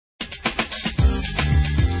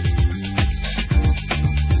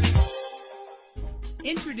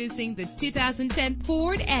Introducing the 2010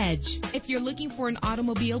 Ford Edge. If you're looking for an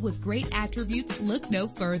automobile with great attributes, look no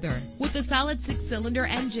further. With a solid 6-cylinder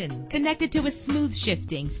engine connected to a smooth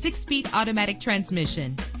shifting 6-speed automatic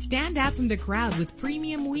transmission. Stand out from the crowd with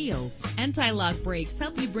premium wheels. Anti-lock brakes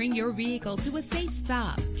help you bring your vehicle to a safe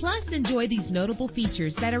stop. Plus, enjoy these notable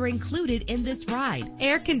features that are included in this ride: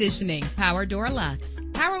 air conditioning, power door locks,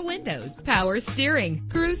 power windows, power steering,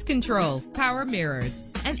 cruise control, power mirrors,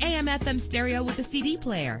 an AM/FM stereo with a CD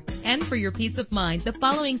player. And for your peace of mind, the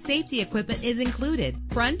following safety equipment is included: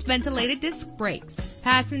 front ventilated disc brakes,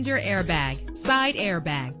 passenger airbag, side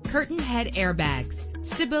airbag, curtain head airbags,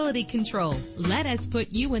 stability control. Let us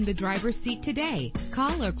put you in the driver's seat today.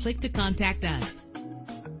 Call or click to contact us.